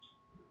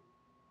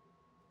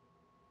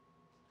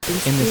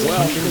in this Well,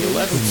 country in the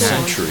 11th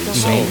century.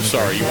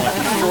 Sorry, you want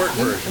the short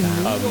version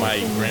of my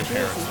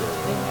grandparents are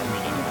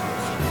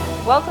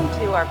Armenian. Welcome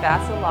to our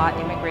Vassal Law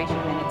Immigration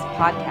Minutes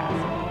podcast,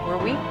 where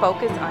we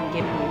focus on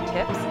giving you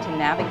tips to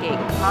navigate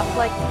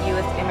complex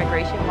U.S.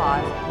 immigration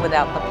laws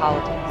without the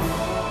politics.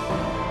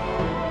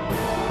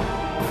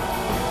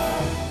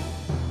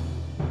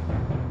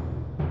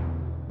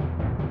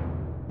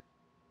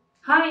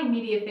 Hi,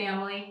 media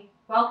family.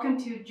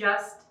 Welcome to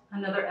just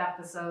another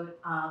episode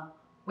of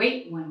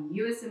Wait One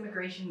U.S.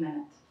 Immigration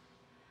Minute.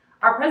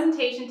 Our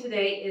presentation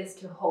today is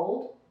to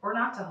hold or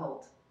not to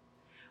hold,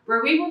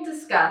 where we will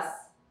discuss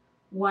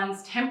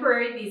one's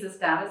temporary visa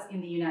status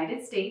in the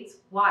United States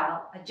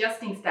while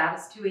adjusting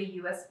status to a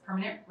U.S.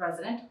 permanent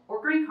resident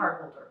or green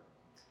card holder.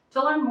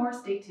 To learn more,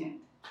 stay tuned.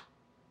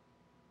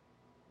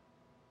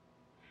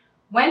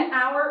 When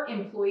our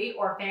employee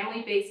or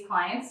family-based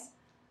clients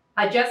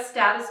adjust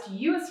status to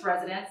U.S.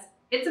 residents,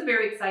 it's a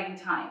very exciting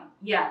time,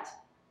 yet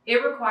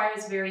it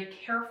requires very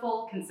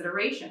careful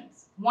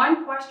considerations.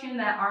 One question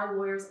that our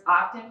lawyers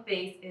often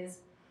face is,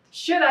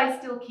 should I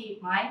still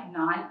keep my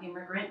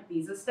non-immigrant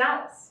visa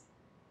status?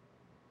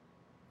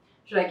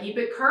 Should I keep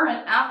it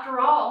current? After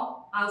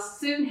all, I'll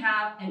soon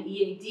have an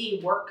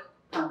EAD work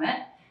permit,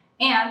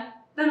 and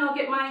then I'll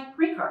get my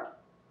green card.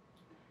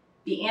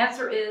 The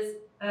answer is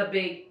a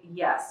big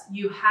yes.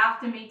 You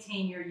have to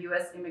maintain your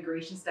U.S.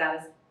 immigration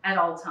status at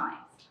all times.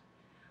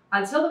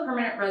 Until the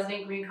permanent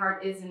resident green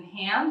card is in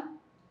hand,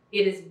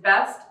 it is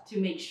best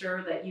to make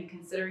sure that you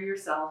consider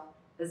yourself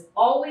as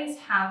always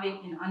having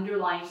an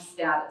underlying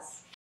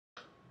status.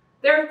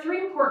 There are three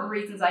important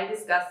reasons I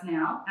discuss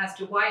now as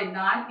to why a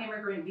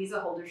non-immigrant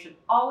visa holder should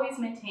always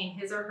maintain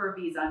his or her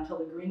visa until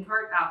the green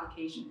card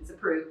application is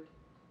approved.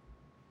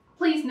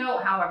 Please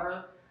note,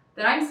 however,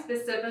 that I'm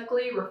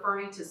specifically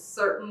referring to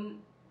certain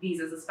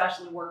visas,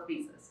 especially work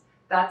visas.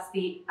 That's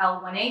the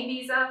L1A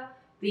visa,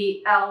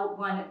 the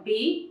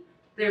L1B.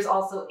 There's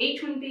also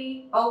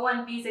H1B,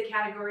 O1 visa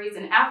categories,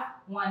 and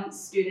F1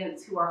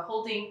 students who are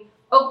holding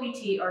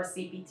OPT or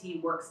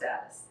CPT work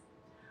status.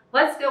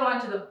 Let's go on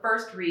to the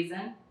first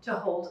reason to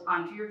hold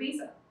onto your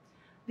visa.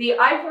 The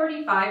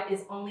I-45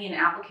 is only an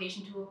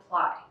application to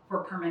apply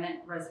for permanent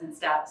resident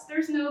status.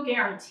 There's no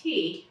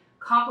guarantee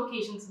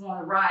complications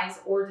won't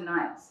arise or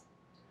denials.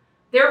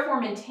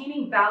 Therefore,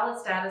 maintaining valid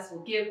status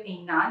will give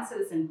a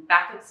non-citizen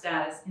backup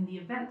status in the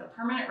event the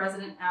permanent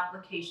resident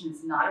application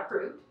is not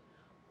approved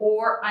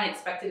or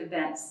unexpected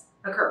events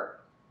occur.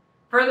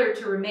 Further,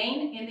 to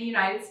remain in the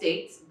United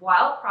States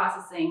while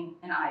processing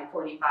an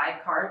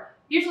I-45 card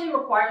usually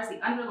requires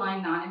the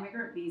underlying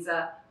non-immigrant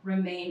visa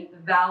remain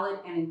valid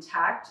and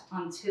intact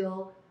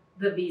until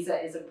the visa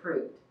is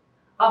approved.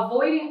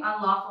 Avoiding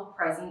unlawful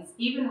presence,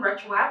 even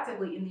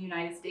retroactively in the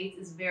United States,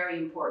 is very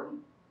important.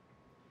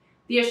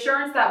 The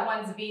assurance that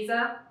one's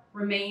visa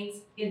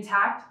remains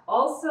intact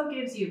also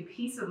gives you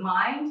peace of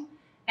mind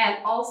and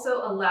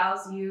also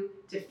allows you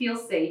to feel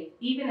safe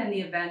even in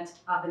the event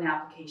of an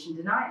application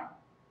denial.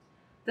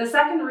 The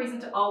second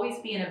reason to always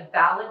be in a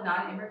valid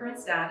non-immigrant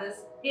status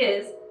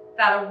is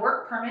that a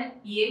work permit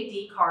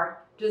EAD card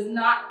does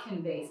not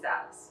convey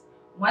status.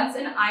 Once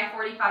an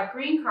I-45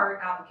 green card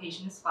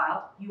application is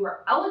filed, you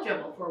are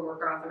eligible for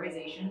work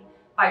authorization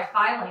by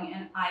filing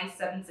an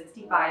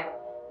I-765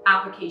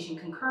 application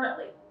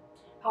concurrently.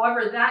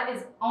 However, that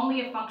is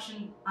only a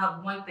function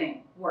of one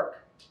thing,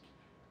 work.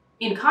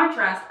 In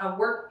contrast, a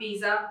work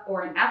visa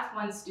or an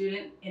F1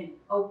 student in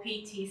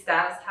OPT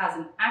status has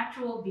an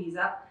actual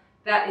visa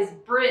that is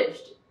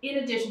bridged in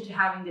addition to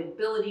having the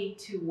ability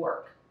to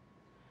work.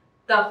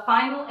 The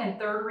final and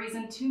third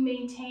reason to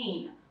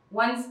maintain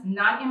one's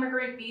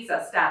non-immigrant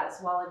visa status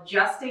while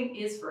adjusting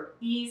is for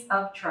ease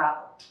of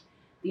travel.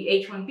 The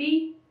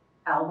H1B,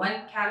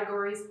 L1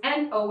 categories,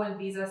 and O1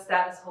 visa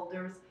status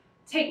holders,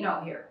 take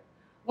note here.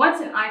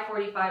 Once an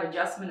I-45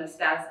 adjustment of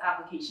status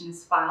application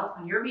is filed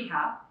on your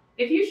behalf,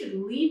 if you should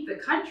leave the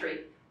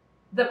country,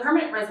 the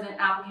permanent resident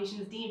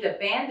application is deemed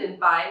abandoned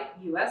by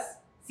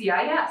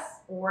USCIS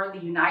or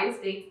the United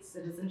States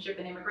Citizenship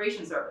and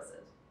Immigration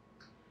Services,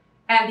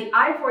 and the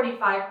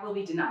I-45 will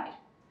be denied.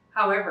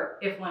 However,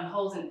 if one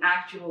holds an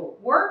actual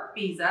work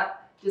visa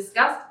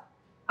discussed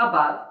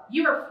above,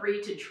 you are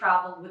free to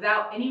travel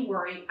without any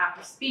worry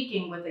after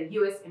speaking with a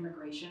U.S.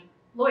 immigration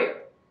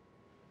lawyer.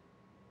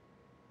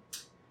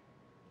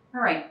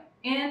 All right,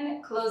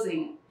 in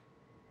closing,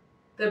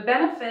 the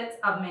benefits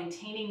of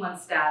maintaining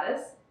one's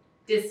status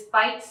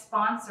despite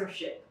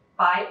sponsorship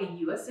by a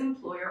U.S.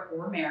 employer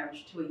or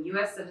marriage to a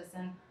U.S.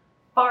 citizen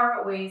far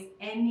outweighs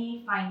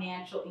any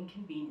financial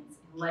inconvenience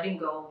in letting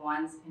go of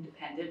one's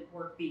independent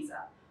work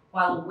visa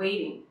while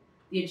awaiting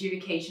the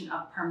adjudication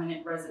of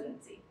permanent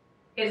residency.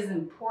 It is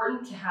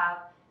important to have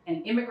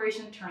an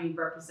immigration attorney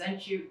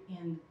represent you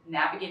in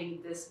navigating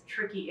this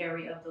tricky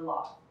area of the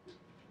law.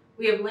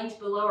 We have linked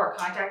below our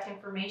contact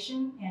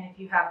information, and if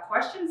you have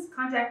questions,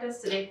 contact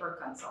us today for a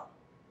consult.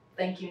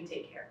 Thank you and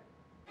take care.